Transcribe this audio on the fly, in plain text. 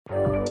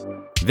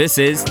This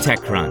is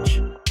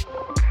TechCrunch.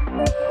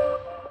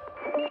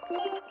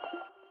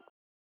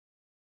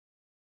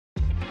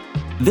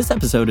 This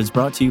episode is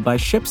brought to you by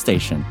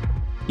ShipStation.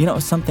 You know,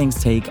 some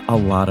things take a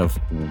lot of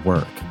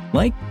work,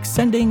 like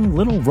sending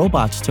little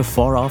robots to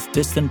far-off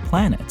distant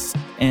planets.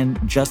 And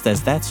just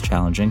as that's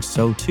challenging,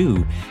 so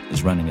too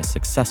is running a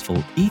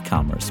successful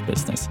e-commerce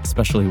business,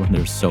 especially when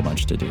there's so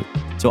much to do.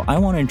 So I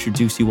want to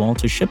introduce you all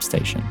to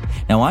ShipStation.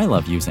 Now, I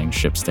love using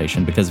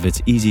ShipStation because of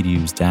its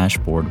easy-to-use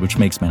dashboard, which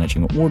makes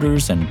managing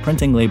orders and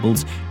printing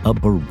labels a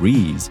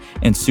breeze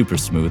and super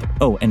smooth.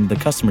 Oh, and the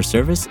customer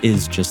service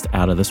is just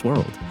out of this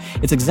world.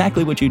 It's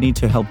exactly what you need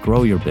to help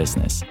grow your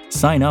business.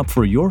 Sign up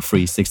for your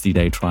free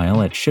 60-day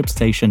trial at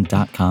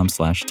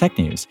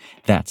shipstation.com/technews.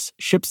 That's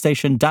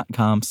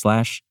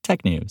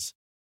shipstation.com/technews.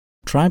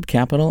 Tribe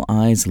Capital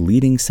eyes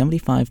leading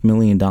 $75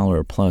 million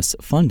plus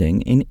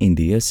funding in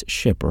India's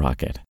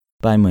Shiprocket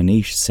by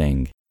Manish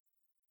Singh.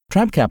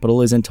 Tribe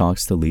Capital is in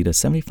talks to lead a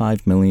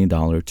 $75 million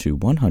to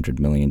 $100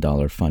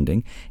 million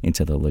funding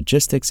into the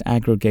logistics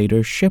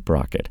aggregator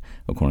Shiprocket,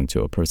 according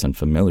to a person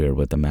familiar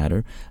with the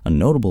matter, a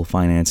notable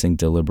financing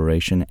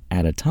deliberation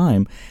at a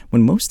time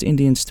when most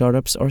Indian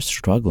startups are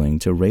struggling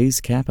to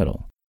raise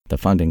capital. The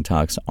funding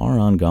talks are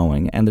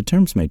ongoing, and the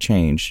terms may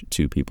change,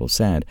 two people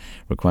said,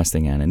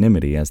 requesting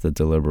anonymity as the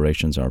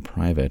deliberations are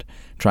private.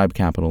 Tribe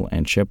Capital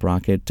and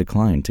Shiprocket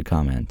declined to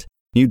comment.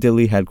 New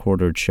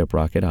Delhi-headquartered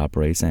Shiprocket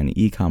operates an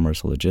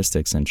e-commerce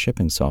logistics and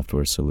shipping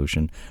software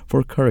solution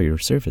for courier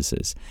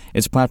services.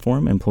 Its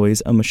platform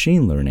employs a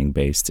machine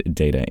learning-based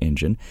data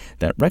engine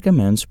that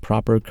recommends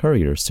proper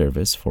courier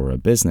service for a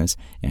business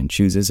and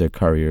chooses a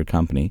courier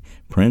company,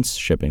 prints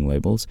shipping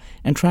labels,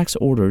 and tracks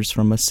orders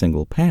from a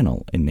single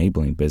panel,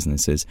 enabling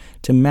businesses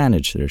to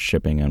manage their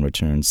shipping and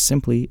returns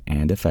simply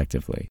and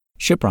effectively.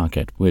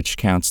 Shiprocket, which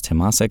counts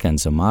Temasek and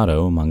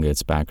Zomato among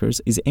its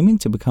backers, is aiming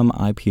to become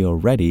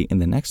IPO-ready in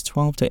the next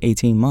 12 to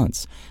 18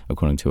 months,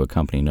 according to a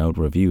company note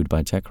reviewed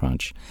by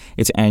TechCrunch.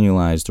 Its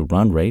annualized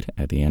run rate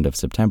at the end of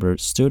September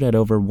stood at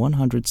over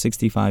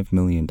 $165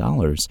 million,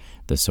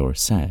 the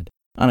source said.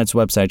 On its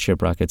website,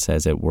 Shiprocket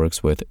says it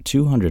works with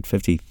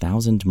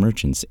 250,000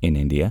 merchants in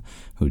India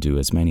who do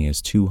as many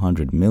as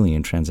 200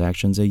 million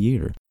transactions a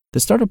year. The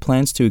startup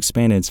plans to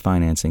expand its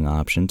financing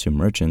option to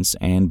merchants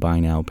and buy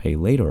now, pay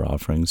later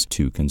offerings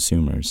to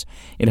consumers.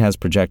 It has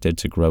projected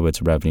to grow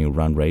its revenue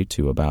run rate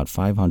to about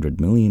 $500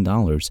 million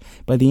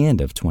by the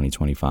end of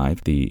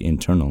 2025, the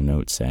internal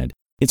note said.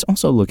 It's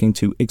also looking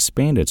to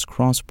expand its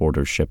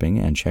cross-border shipping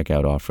and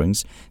checkout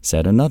offerings,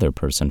 said another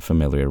person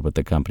familiar with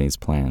the company's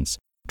plans.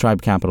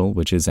 Tribe Capital,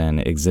 which is an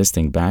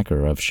existing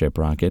backer of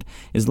Shiprocket,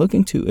 is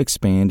looking to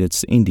expand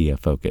its India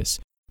focus.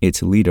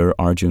 Its leader,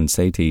 Arjun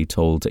Sethi,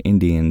 told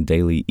Indian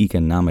Daily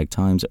Economic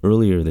Times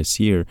earlier this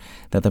year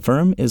that the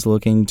firm is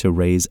looking to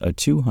raise a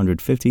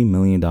 $250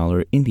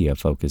 million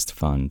India-focused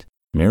fund.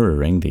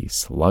 Mirroring the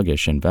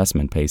sluggish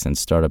investment pace in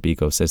startup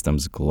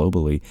ecosystems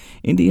globally,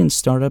 Indian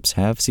startups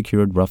have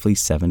secured roughly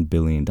 $7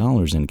 billion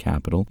in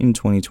capital in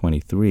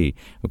 2023,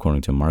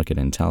 according to market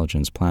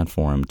intelligence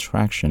platform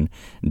Traction,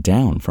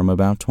 down from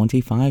about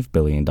 $25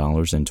 billion in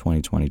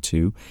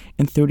 2022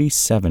 and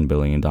 $37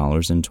 billion in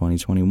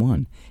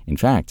 2021. In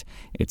fact,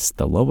 it's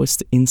the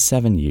lowest in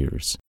 7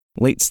 years.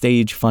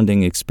 Late-stage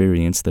funding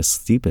experienced the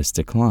steepest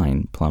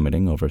decline,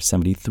 plummeting over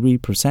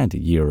 73%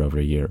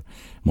 year-over-year.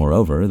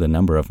 Moreover, the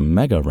number of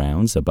mega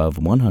rounds above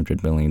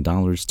 $100 million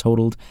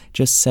totaled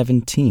just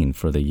 17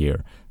 for the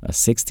year, a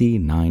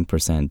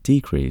 69%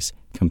 decrease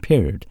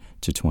compared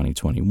to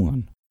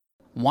 2021.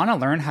 Want to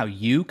learn how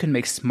you can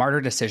make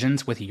smarter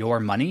decisions with your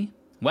money?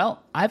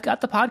 Well, I've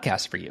got the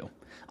podcast for you.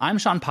 I'm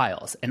Sean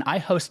Piles, and I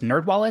host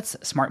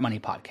NerdWallet's Smart Money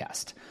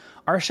Podcast.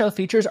 Our show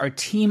features our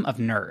team of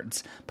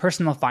nerds,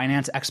 personal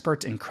finance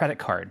experts in credit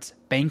cards,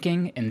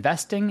 banking,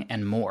 investing,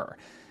 and more.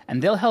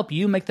 And they'll help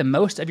you make the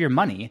most of your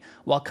money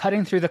while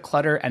cutting through the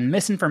clutter and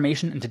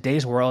misinformation in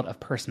today's world of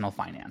personal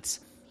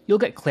finance. You'll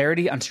get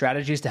clarity on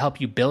strategies to help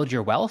you build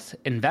your wealth,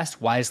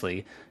 invest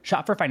wisely,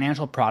 shop for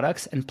financial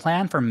products, and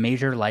plan for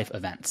major life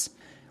events.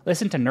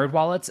 Listen to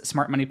NerdWallet's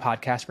Smart Money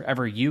Podcast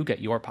wherever you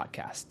get your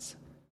podcasts.